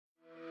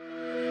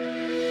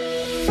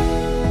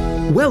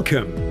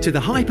Welcome to the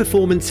High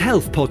Performance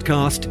Health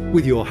Podcast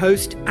with your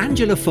host,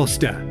 Angela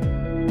Foster.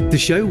 The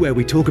show where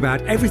we talk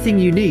about everything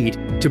you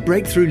need to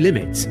break through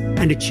limits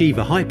and achieve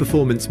a high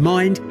performance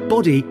mind,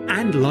 body,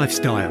 and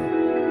lifestyle.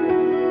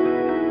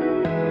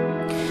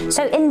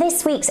 So in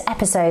this week's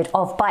episode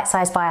of Bite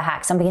Size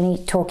Biohacks, I'm going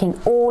to be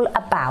talking all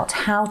about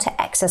how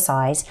to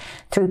exercise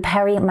through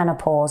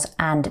perimenopause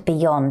and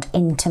beyond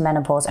into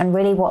menopause and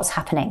really what's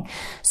happening.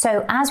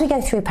 So as we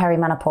go through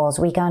perimenopause,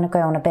 we're going to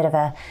go on a bit of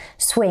a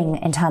swing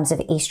in terms of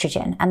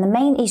estrogen. And the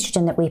main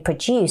estrogen that we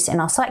produce in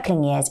our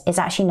cycling years is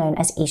actually known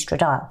as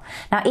estradiol.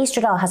 Now,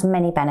 estradiol has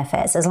many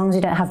benefits as long as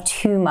you don't have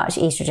too much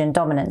estrogen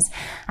dominance.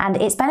 And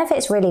its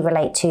benefits really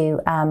relate to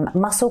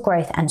muscle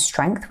growth and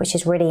strength, which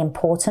is really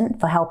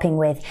important for helping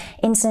with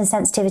insulin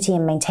sensitivity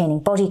and maintaining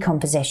body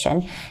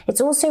composition.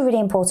 It's also really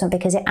important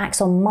because it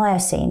acts on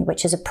myosin,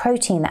 which is a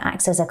protein that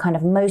acts as a kind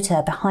of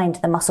motor behind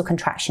the muscle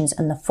contractions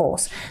and the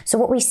force. So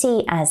what we see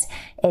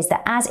is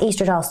that as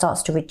estradiol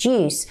starts to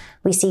reduce,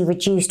 we see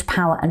reduced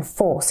power and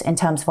force in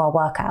terms of our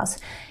workouts.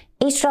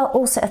 Estradiol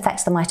also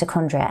affects the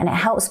mitochondria, and it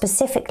helps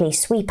specifically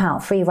sweep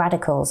out free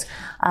radicals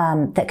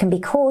that can be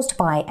caused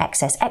by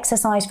excess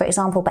exercise, for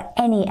example, but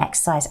any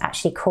exercise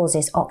actually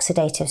causes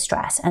oxidative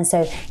stress. And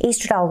so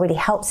estradiol really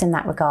helps in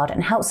that regard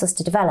and helps us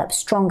to develop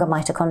stronger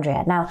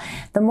mitochondria. Now,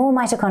 the more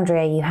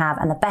mitochondria you have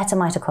and the better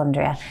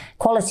mitochondria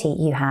quality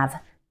you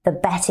have, the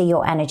better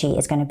your energy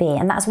is going to be.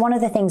 And that's one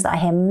of the things that I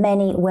hear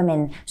many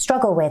women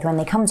struggle with when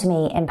they come to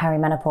me in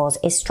perimenopause,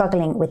 is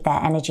struggling with their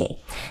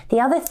energy. The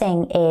other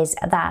thing is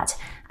that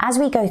as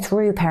we go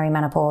through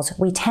perimenopause,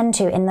 we tend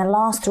to, in the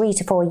last 3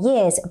 to 4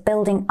 years,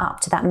 building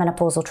up to that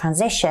menopausal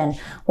transition,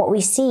 what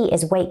we see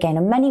is weight gain.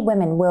 And many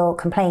women will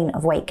complain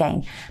of weight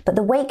gain, but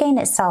the weight gain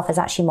itself is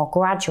actually more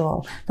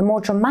gradual. The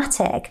more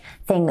dramatic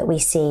thing that we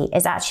see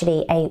is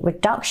actually a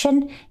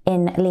reduction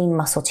in lean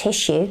muscle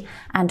tissue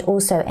and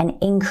also an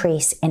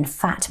increase in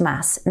fat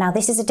mass. Now,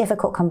 this is a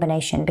difficult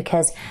combination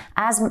because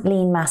as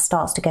lean mass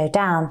starts to go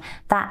down,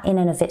 that in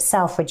and of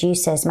itself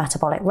reduces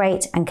metabolic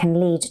rate and can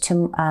lead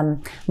to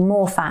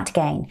more fat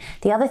gain.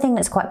 The other thing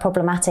that's quite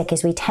problematic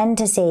is we tend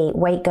to see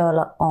weight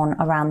go on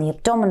around the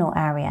abdominal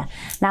area.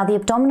 Now, the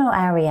abdominal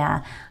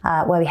area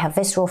where we have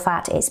visceral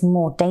fat, it's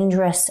more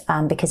dangerous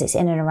because it's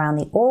in and around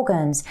the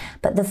organs,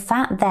 but the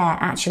fat there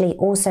actually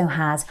also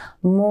has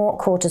more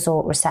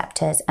cortisol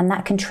receptors, and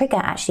that can trigger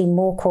actually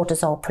more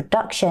cortisol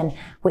production,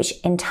 which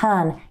in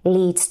turn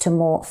leads to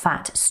more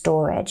fat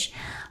storage,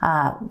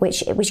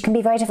 which can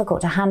be very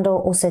difficult to handle.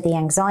 Also, the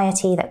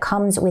anxiety that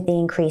comes with the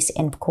increase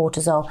in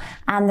cortisol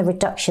and the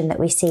reduction that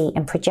we see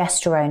in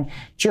progesterone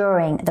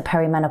during the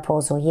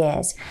perimenopausal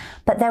years.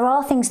 But there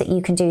are things that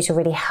you can do to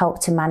really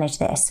help to manage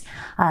this,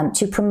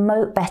 to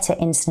promote better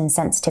insulin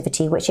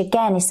sensitivity, which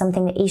again is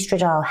something that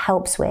estradiol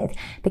helps with,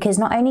 because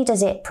not only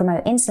does it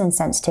promote insulin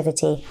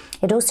sensitivity,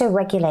 it also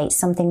regulates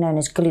something known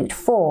as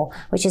GLUT4,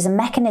 which is a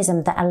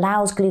mechanism that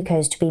allows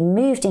glucose to be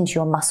moved into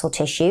your muscle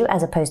tissue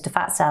as opposed to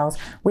fat cells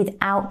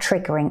without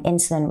triggering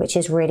insulin, which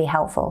is really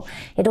helpful.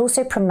 It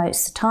also promotes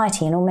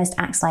satiety and almost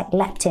acts like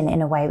leptin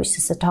in a way, which is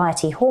a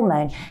satiety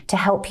hormone, to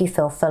help you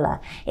feel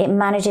fuller. It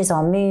manages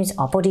our moods,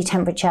 our body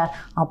temperature,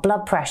 our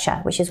blood pressure,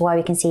 which is why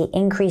we can see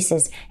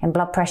increases in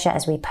blood pressure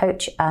as we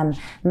approach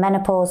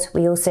menopause.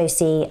 We also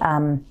see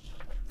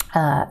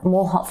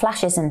more hot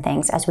flashes and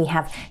things as we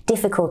have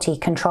difficulty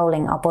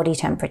controlling our body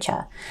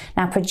temperature.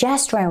 Now,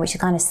 progesterone, which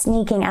is kind of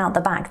sneaking out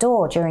the back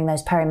door during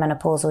those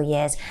perimenopausal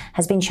years,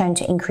 has been shown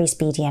to increase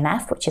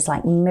BDNF, which is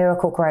like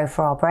miracle grow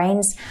for our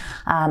brains,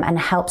 and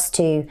helps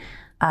to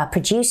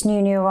produce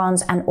new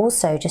neurons, and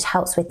also just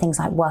helps with things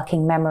like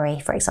working memory,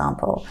 for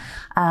example.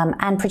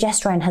 And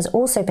progesterone has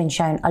also been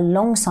shown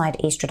alongside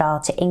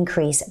estradiol to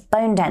increase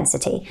bone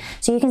density.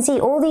 So you can see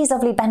all these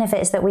lovely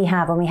benefits that we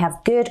have when we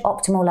have good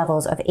optimal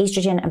levels of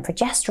estrogen and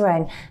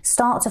progesterone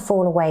start to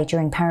fall away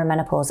during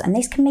perimenopause. And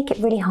this can make it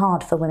really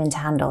hard for women to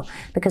handle,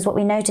 because what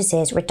we notice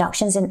is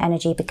reductions in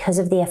energy because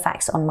of the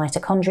effects on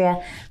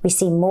mitochondria. We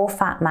see more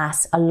fat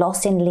mass, a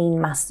loss in lean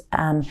mass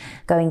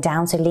going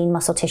down, so lean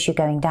muscle tissue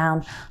going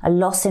down, a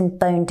loss in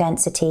bone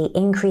density,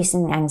 increase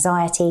in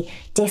anxiety,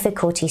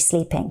 difficulty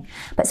sleeping.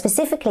 But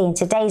specifically in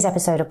today's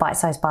episode of Bite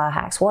Size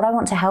Biohacks, what I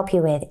want to help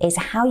you with is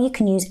how you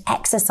can use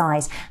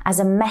exercise as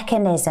a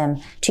mechanism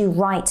to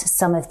right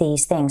some of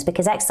these things,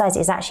 because exercise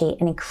is actually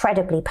an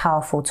incredibly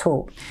powerful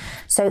tool.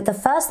 So the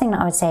first thing that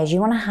I would say is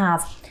you want to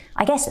have,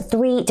 I guess,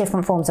 3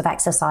 different forms of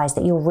exercise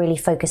that you're really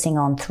focusing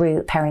on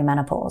through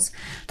perimenopause.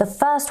 The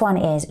first one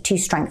is to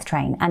strength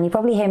train. And you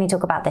probably hear me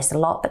talk about this a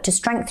lot, but to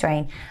strength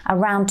train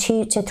around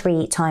 2 to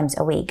 3 times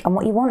a week. And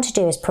what you want to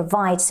do is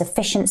provide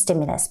sufficient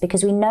stimulus,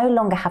 because we no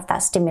longer have that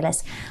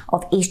stimulus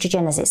of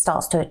estrogen as it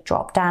starts to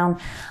drop down.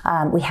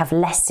 We have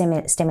less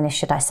stimulus,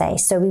 should I say.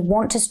 So we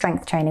want to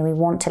strength train and we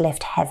want to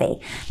lift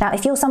heavy. Now,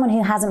 if you're someone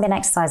who hasn't been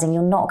exercising,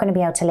 you're not going to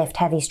be able to lift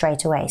heavy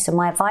straight away. So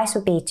my advice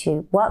would be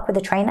to work with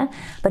a trainer,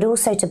 but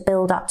also to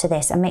build up to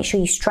this and make sure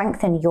you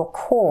strengthen your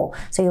core,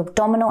 so your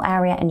abdominal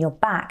area and your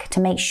back, to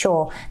make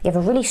sure you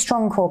have a really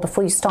strong core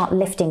before you start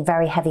lifting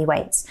very heavy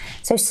weights.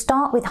 So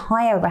start with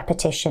higher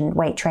repetition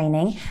weight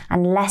training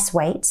and less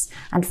weights,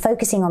 and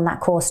focusing on that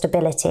core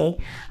stability,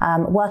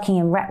 working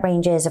in rep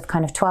ranges of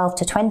kind of 12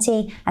 to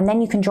 20, and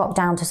then you can drop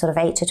down to sort of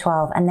 8 to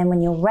 12. And then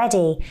when you're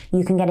ready,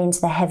 you can get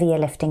into the heavier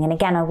lifting. And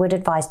again, I would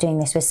advise doing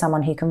this with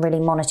someone who can really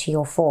monitor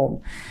your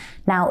form.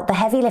 Now, the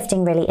heavy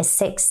lifting really is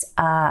six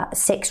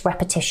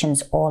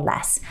repetitions or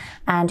less,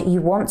 and you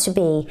want to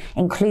be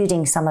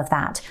including some of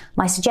that.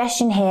 My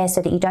suggestion here,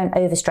 so that you don't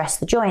overstress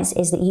the joints,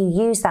 is that you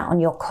use that on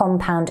your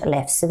compound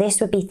lifts. So this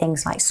would be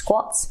things like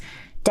squats,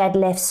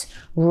 deadlifts,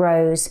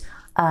 rows,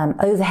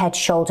 overhead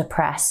shoulder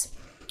press,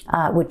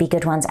 would be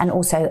good ones, and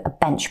also a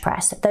bench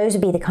press. Those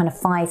would be the kind of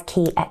 5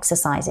 key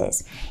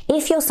exercises.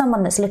 If you're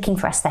someone that's looking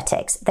for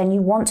aesthetics, then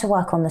you want to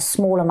work on the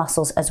smaller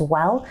muscles as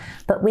well.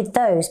 But with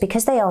those,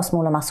 because they are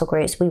smaller muscle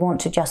groups, we want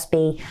to just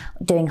be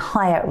doing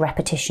higher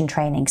repetition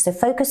training. So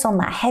focus on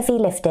that heavy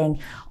lifting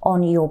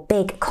on your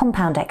big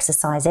compound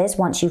exercises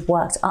once you've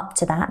worked up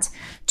to that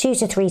 2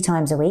 to 3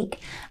 times a week.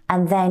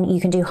 And then you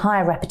can do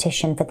higher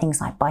repetition for things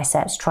like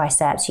biceps,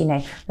 triceps,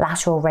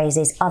 lateral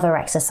raises, other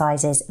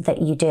exercises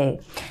that you do.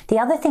 The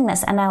other thing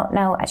that's, and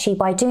now actually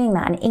by doing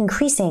that and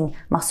increasing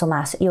muscle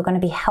mass, you're going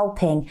to be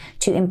helping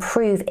to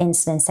improve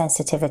insulin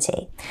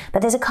sensitivity.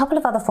 But there's a couple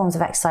of other forms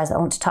of exercise that I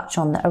want to touch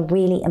on that are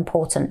really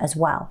important as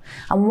well.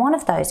 And one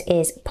of those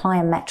is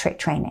plyometric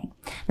training.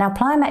 Now,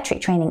 plyometric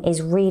training is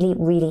really,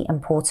 really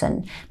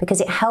important because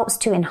it helps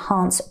to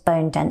enhance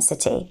bone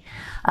density.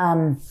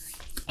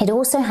 It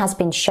also has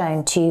been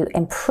shown to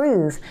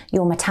improve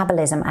your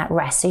metabolism at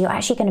rest. So you're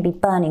actually going to be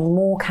burning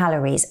more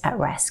calories at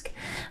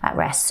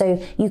rest.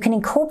 So you can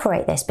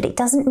incorporate this, but it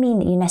doesn't mean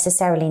that you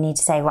necessarily need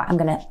to say, right, I'm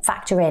going to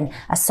factor in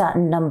a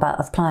certain number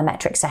of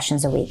plyometric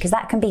sessions a week, because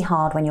that can be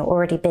hard when you're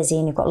already busy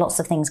and you've got lots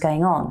of things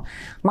going on.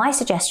 My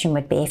suggestion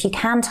would be, if you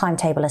can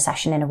timetable a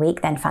session in a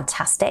week, then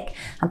fantastic.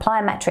 And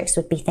plyometrics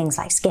would be things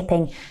like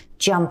skipping,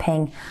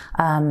 jumping,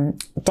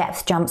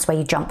 depth jumps where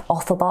you jump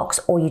off a box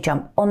or you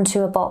jump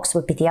onto a box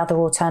would be the other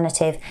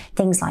alternative.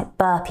 Things like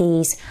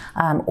burpees,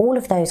 all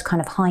of those kind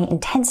of high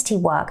intensity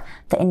work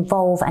that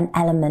involve an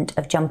element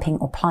of jumping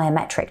or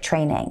plyometric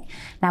training.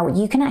 Now,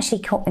 you can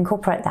actually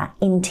incorporate that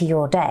into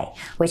your day,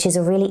 which is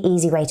a really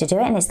easy way to do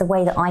it, and it's the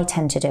way that I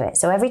tend to do it.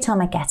 So every time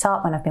I get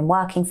up, when I've been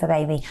working for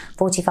maybe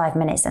 45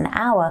 minutes, an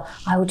hour,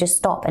 I will just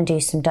stop and do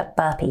some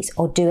burpees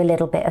or do a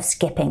little bit of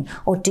skipping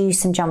or do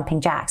some jumping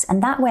jacks.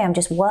 And that way I'm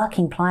just working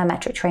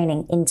plyometric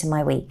training into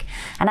my week.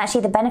 And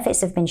actually the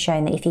benefits have been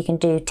shown that if you can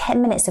do 10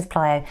 minutes of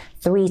plyo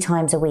 3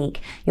 times a week,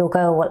 you'll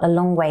go a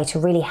long way to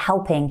really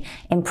helping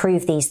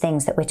improve these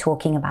things that we're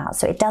talking about.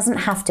 So it doesn't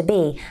have to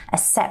be a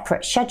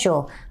separate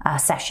schedule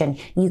session.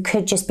 You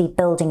could just be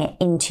building it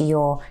into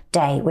your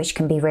day, which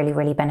can be really,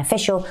 really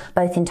beneficial,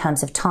 both in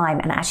terms of time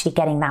and actually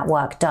getting that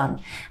work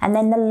done. And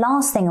then the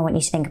last thing I want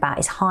you to think about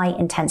is high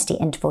intensity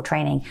interval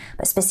training,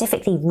 but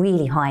specifically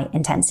really high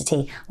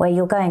intensity, where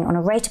you're going on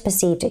a rate of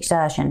perceived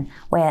exertion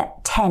where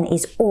 10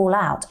 is all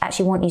out. I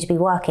actually want you to be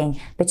working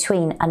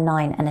between a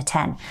 9 and a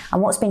 10.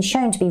 And what's been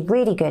shown to be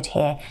really good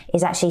here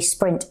is actually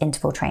sprint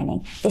interval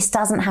training. This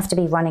doesn't have to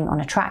be running on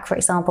a track, for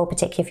example,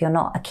 particularly if you're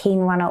not a keen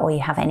runner or you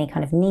have any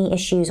kind of knee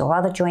issues or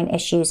other joint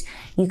issues.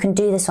 You can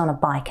do this on a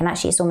bike, and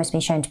actually it's almost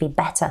been shown to be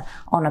better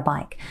on a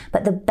bike.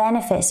 But the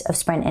benefits of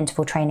sprint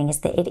interval training is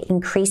that it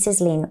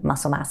increases lean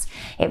muscle mass,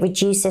 it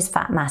reduces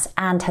fat mass,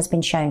 and has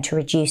been shown to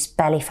reduce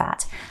belly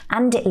fat,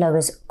 and it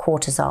lowers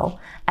cortisol,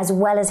 as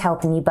well as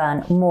helping you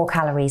burn more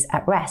calories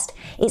at rest.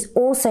 It's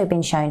also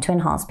been shown to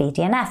enhance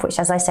BDNF, which,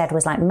 as I said,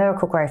 was like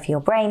miracle grow for your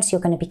brain. So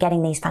you're going to be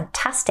getting these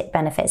fantastic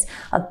benefits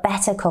of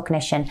better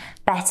cognition,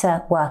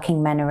 better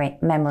working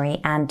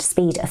memory and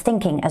speed of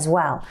thinking as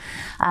well.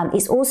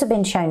 It's also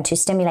been shown to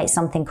stimulate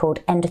something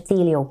called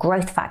endothelial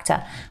growth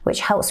factor,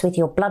 which helps with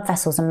your blood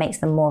vessels and makes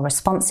them more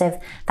responsive.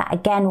 That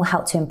again will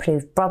help to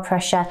improve blood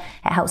pressure.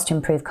 It helps to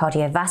improve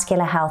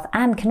cardiovascular health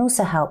and can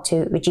also help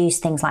to reduce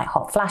things like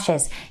hot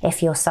flashes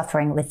if you're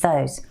suffering with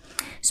those.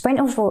 Sprint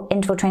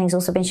interval training has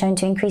also been shown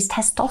to increase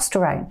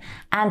testosterone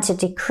and to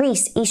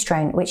decrease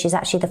estrone, which is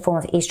actually the form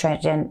of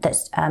estrogen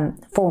that's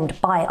formed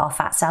by our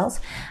fat cells,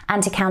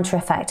 and to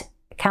counteract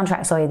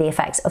the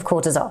effects of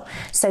cortisol.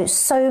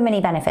 So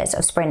many benefits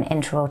of sprint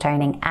interval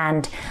training.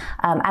 And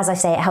as I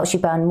say, it helps you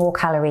burn more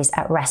calories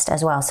at rest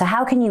as well. So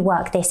how can you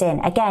work this in?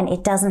 Again,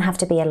 it doesn't have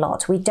to be a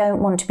lot. We don't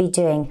want to be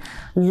doing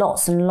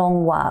lots and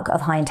long work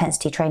of high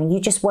intensity training. You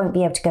just won't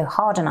be able to go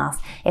hard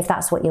enough if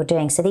that's what you're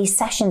doing. So these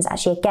sessions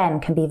actually, again,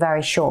 can be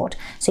very short.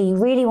 So you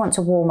really want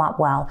to warm up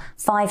well,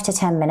 5 to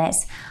 10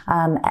 minutes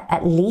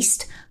at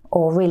least,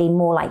 or really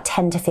more like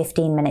 10 to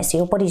 15 minutes. So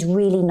your body's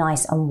really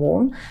nice and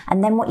warm.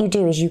 And then what you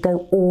do is you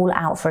go all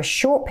out for a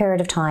short period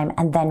of time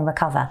and then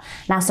recover.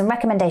 Now, some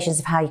recommendations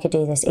of how you could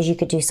do this is you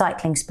could do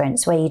cycling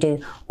sprints where you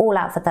do all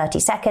out for 30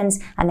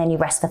 seconds and then you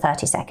rest for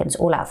 30 seconds,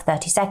 all out for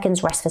 30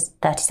 seconds, rest for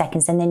 30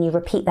 seconds, and then you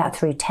repeat that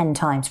through 10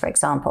 times, for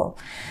example.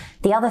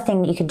 The other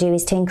thing that you could do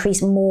is to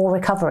increase more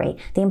recovery.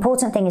 The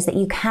important thing is that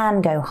you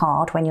can go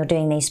hard when you're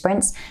doing these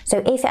sprints.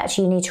 So if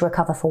actually you need to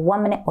recover for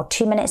 1 minute or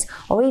 2 minutes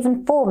or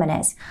even 4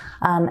 minutes,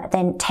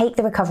 then take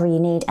the recovery you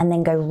need and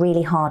then go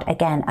really hard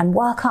again and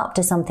work up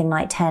to something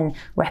like 10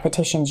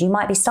 repetitions. You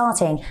might be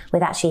starting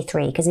with actually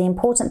 3, because the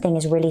important thing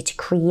is really to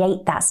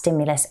create that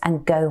stimulus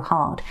and go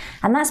hard.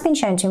 And that's been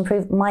shown to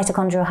improve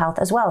mitochondrial health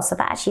as well. So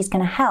that actually is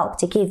going to help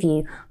to give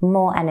you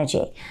more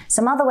energy.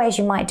 Some other ways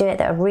you might do it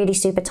that are really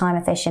super time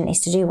efficient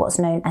is to do what's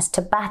known as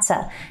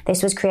Tabata.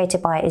 This was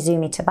created by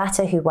Izumi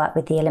Tabata, who worked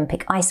with the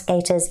Olympic ice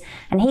skaters.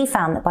 And he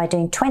found that by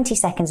doing 20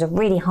 seconds of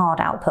really hard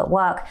output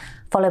work,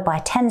 followed by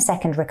a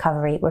 10-second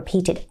recovery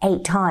repeated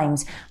 8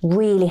 times,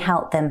 really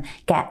helped them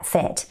get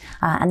fit.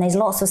 And there's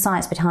lots of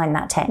science behind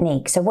that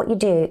technique. So what you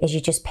do is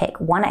you just pick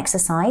one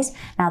exercise.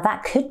 Now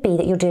that could be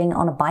that you're doing it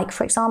on a bike,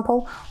 for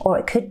example, or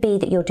it could be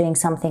that you're doing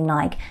something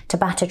like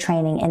Tabata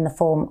training in the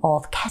form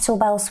of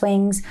kettlebell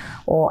swings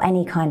or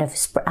any kind of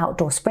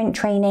outdoor sprint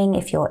training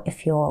if your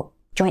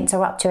joints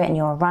are up to it and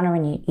you're a runner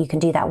and you can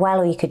do that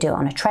well, or you could do it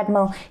on a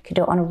treadmill, you could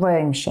do it on a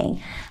rowing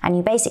machine. And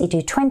you basically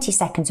do 20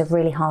 seconds of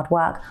really hard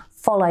work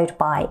followed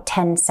by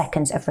 10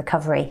 seconds of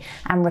recovery,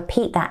 and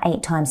repeat that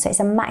 8 times. So it's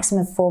a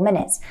maximum of 4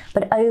 minutes,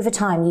 but over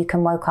time you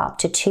can work up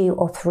to 2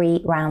 or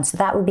 3 rounds. So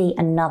that would be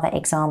another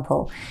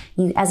example.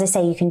 As I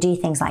say, you can do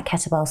things like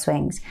kettlebell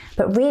swings,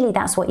 but really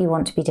that's what you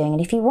want to be doing. And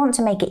if you want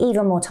to make it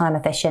even more time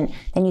efficient,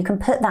 then you can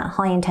put that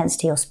high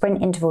intensity or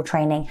sprint interval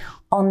training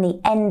on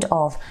the end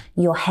of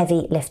your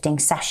heavy lifting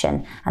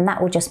session. And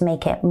that will just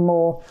make it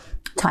more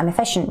time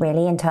efficient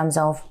really in terms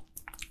of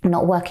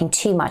not working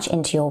too much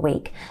into your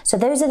week. So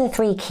those are the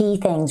 3 key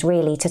things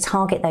really to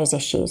target those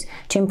issues,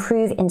 to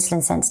improve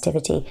insulin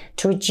sensitivity,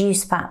 to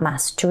reduce fat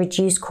mass, to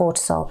reduce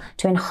cortisol,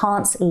 to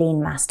enhance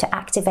lean mass, to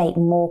activate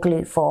more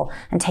GLUT4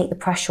 and take the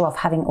pressure off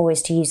having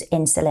always to use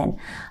insulin,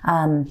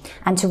 and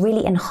to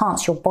really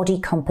enhance your body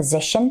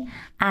composition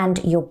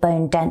and your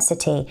bone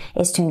density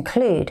is to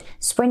include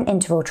sprint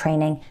interval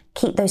training,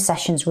 keep those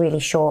sessions really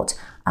short,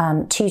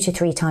 2 to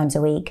 3 times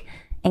a week.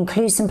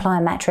 Include some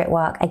plyometric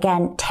work.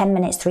 Again, 10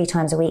 minutes 3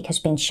 times a week has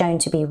been shown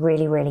to be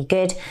really, really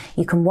good.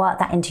 You can work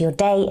that into your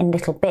day in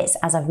little bits,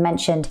 as I've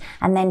mentioned,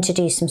 and then to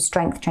do some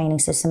strength training,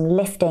 so some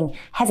lifting,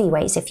 heavy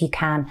weights if you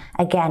can,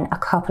 again, a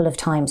couple of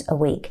times a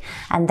week.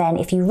 And then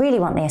if you really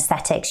want the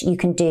aesthetics, you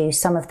can do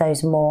some of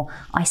those more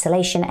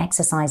isolation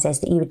exercises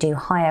that you would do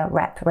higher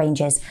rep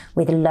ranges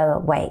with lower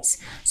weights.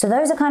 So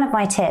those are kind of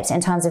my tips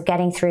in terms of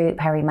getting through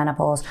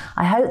perimenopause.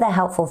 I hope they're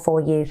helpful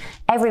for you.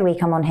 Every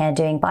week I'm on here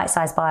doing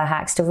bite-sized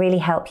biohacks to really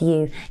help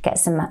you get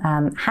some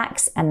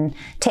hacks and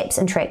tips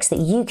and tricks that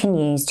you can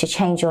use to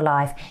change your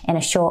life in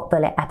a short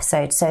bullet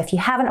episode. So if you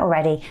haven't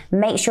already,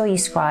 make sure you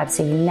subscribe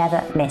so you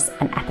never miss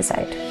an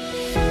episode.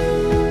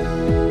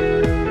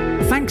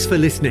 Thanks for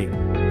listening.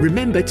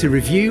 Remember to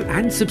review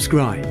and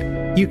subscribe.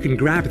 You can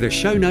grab the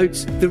show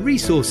notes, the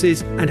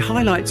resources and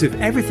highlights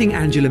of everything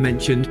Angela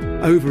mentioned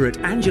over at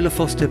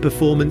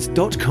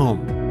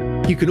angelafosterperformance.com.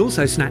 You can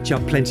also snatch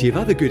up plenty of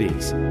other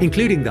goodies,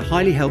 including the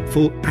highly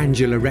helpful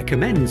Angela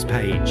Recommends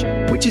page,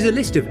 which is a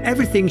list of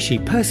everything she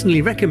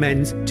personally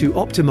recommends to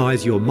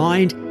optimize your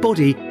mind,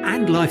 body,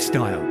 and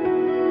lifestyle.